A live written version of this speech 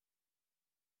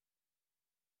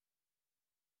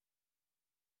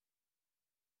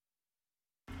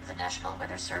National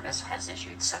Weather Service has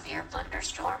issued severe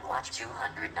thunderstorm watch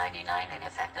 299 in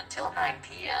effect until 9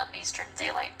 p.m. Eastern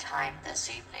Daylight Time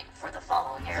this evening for the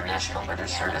following areas. The National Weather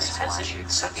Service has issued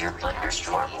severe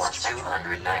thunderstorm watch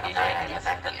 299 in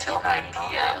effect until 9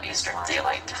 p.m. Eastern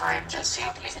Daylight Time this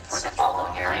evening for the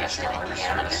following areas in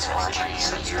Indiana. This watch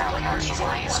is severe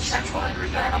thunderstorm watch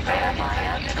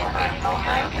 299 until 9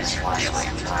 p.m. Eastern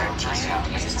Daylight Time this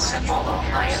evening for the following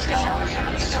areas in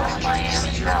Miami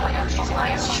Valley,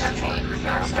 Ohio, Central,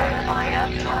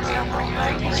 Miami,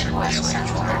 Ohio, West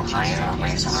Central, Ohio,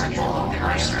 Louisville,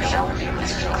 Mercer, Shelby,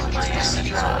 Miami,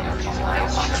 Ohio,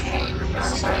 Champaign,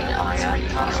 Spain, Ohio,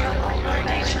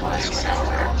 Nation, West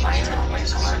Central, Ohio,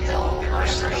 Louisville,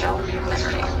 Mercer, Shelby,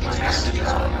 Miami,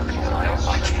 Ohio,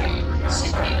 Champaign,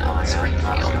 Sydney,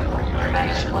 Springfield,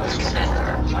 Nation, West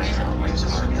Connecticut, Ohio,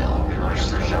 Louisville,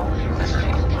 Mercer, Shelby.